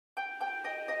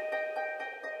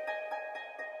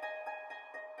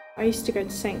I used to go to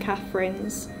St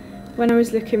Catherine's. When I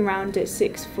was looking around at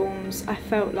sixth forms, I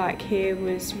felt like here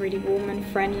was really warm and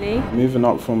friendly. Moving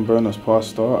up from bonus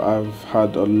pastor, I've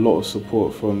had a lot of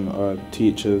support from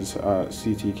teachers at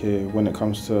CTK when it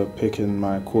comes to picking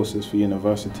my courses for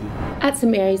university. At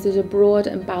St Mary's there's a broad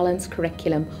and balanced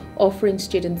curriculum offering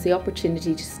students the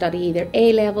opportunity to study either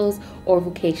A-levels or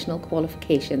vocational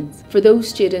qualifications. For those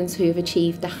students who have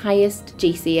achieved the highest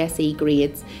GCSE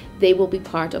grades, they will be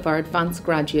part of our Advanced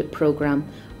Graduate Programme.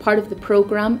 Part of the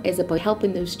programme is about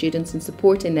helping those students and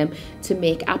supporting them to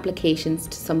make applications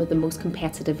to some of the most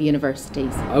competitive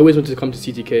universities. I always wanted to come to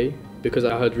CTK because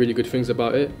I heard really good things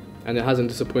about it, and it hasn't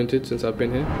disappointed since I've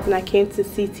been here. And I came to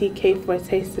CTK for a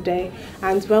taster day,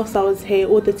 and whilst I was here,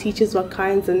 all the teachers were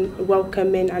kind and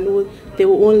welcoming, and they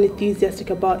were all enthusiastic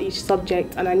about each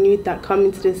subject, and I knew that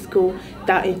coming to this school,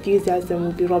 that enthusiasm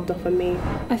would be rubbed off on me.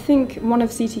 I think one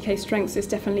of CTK's strengths is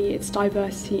definitely its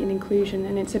diversity and inclusion,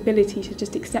 and its ability to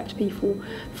just accept people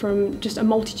from just a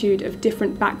multitude of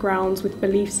different backgrounds with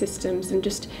belief systems, and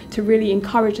just to really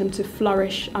encourage them to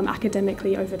flourish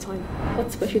academically over time.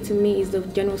 What's special to me is the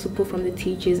general support from the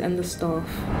teachers and the staff.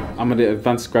 I'm at the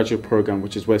Advanced Graduate Programme,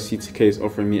 which is where CTK is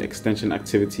offering me extension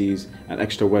activities and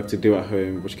extra work to do at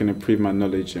home, which can improve my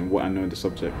knowledge and what I know in the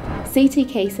subject.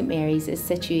 CTK St Mary's is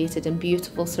situated in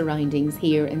beautiful surroundings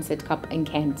here in Sidcup in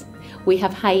Kent. We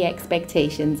have high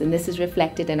expectations, and this is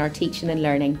reflected in our teaching and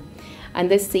learning.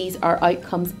 And this sees our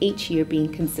outcomes each year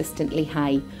being consistently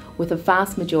high, with a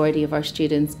vast majority of our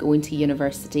students going to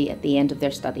university at the end of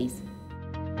their studies.